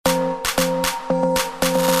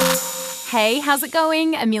Hey, how's it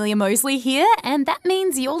going? Amelia Mosley here, and that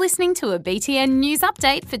means you're listening to a BTN News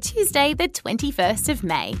Update for Tuesday, the 21st of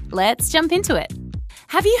May. Let's jump into it.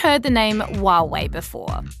 Have you heard the name Huawei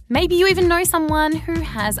before? Maybe you even know someone who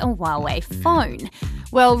has a Huawei phone.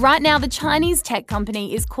 Well, right now the Chinese tech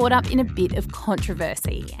company is caught up in a bit of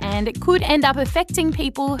controversy, and it could end up affecting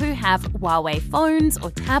people who have Huawei phones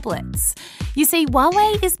or tablets. You see,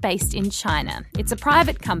 Huawei is based in China. It's a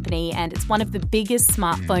private company and it's one of the biggest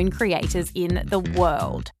smartphone creators in the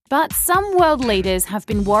world. But some world leaders have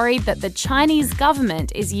been worried that the Chinese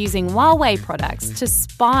government is using Huawei products to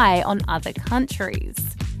spy on other countries.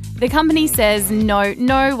 The company says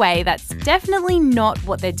no way, that's definitely not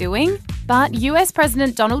what they're doing. But US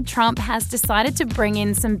President Donald Trump has decided to bring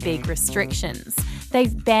in some big restrictions.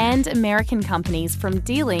 They've banned American companies from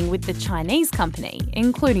dealing with the Chinese company,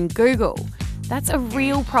 including Google. That's a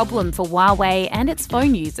real problem for Huawei and its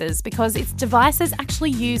phone users because its devices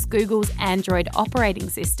actually use Google's Android operating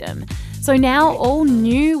system. So now all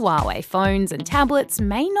new Huawei phones and tablets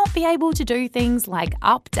may not be able to do things like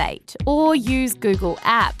update or use Google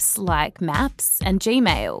apps like Maps and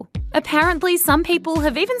Gmail. Apparently, some people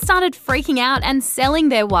have even started freaking out and selling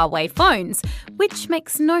their Huawei phones, which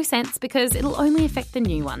makes no sense because it'll only affect the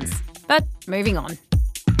new ones. But moving on.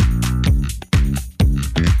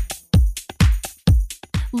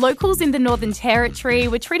 Locals in the Northern Territory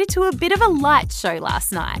were treated to a bit of a light show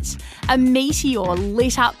last night. A meteor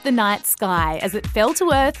lit up the night sky as it fell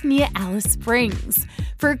to Earth near Alice Springs.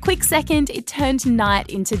 For a quick second, it turned night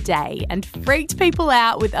into day and freaked people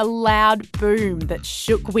out with a loud boom that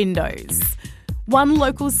shook windows. One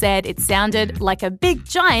local said it sounded like a big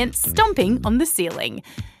giant stomping on the ceiling.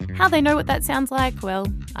 How they know what that sounds like, well,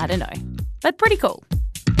 I don't know. But pretty cool.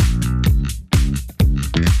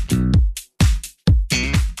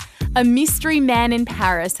 A mystery man in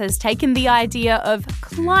Paris has taken the idea of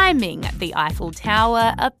climbing the Eiffel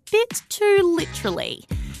Tower a bit too literally.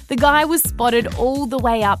 The guy was spotted all the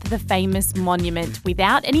way up the famous monument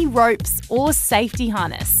without any ropes or safety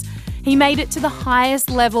harness. He made it to the highest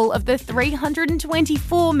level of the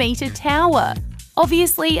 324-metre tower.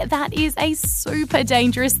 Obviously, that is a super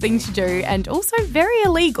dangerous thing to do and also very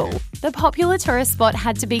illegal. The popular tourist spot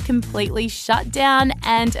had to be completely shut down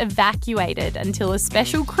and evacuated until a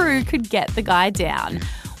special crew could get the guy down.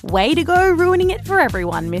 Way to go ruining it for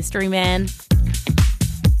everyone, mystery man.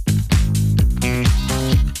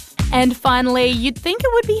 And finally, you'd think it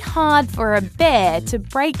would be hard for a bear to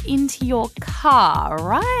break into your car,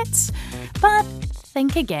 right? But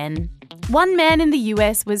think again. One man in the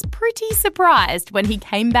US was pretty surprised when he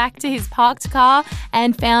came back to his parked car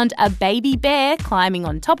and found a baby bear climbing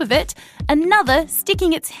on top of it, another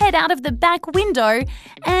sticking its head out of the back window,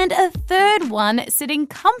 and a third one sitting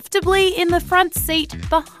comfortably in the front seat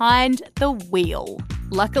behind the wheel.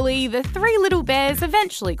 Luckily, the three little bears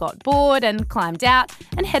eventually got bored and climbed out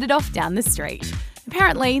and headed off down the street.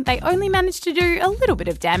 Apparently, they only managed to do a little bit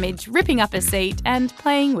of damage, ripping up a seat and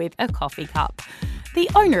playing with a coffee cup. The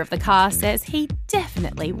owner of the car says he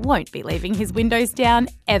definitely won't be leaving his windows down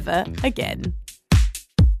ever again.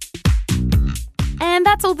 And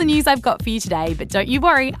that's all the news I've got for you today, but don't you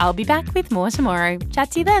worry, I'll be back with more tomorrow.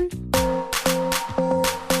 Chat to you then.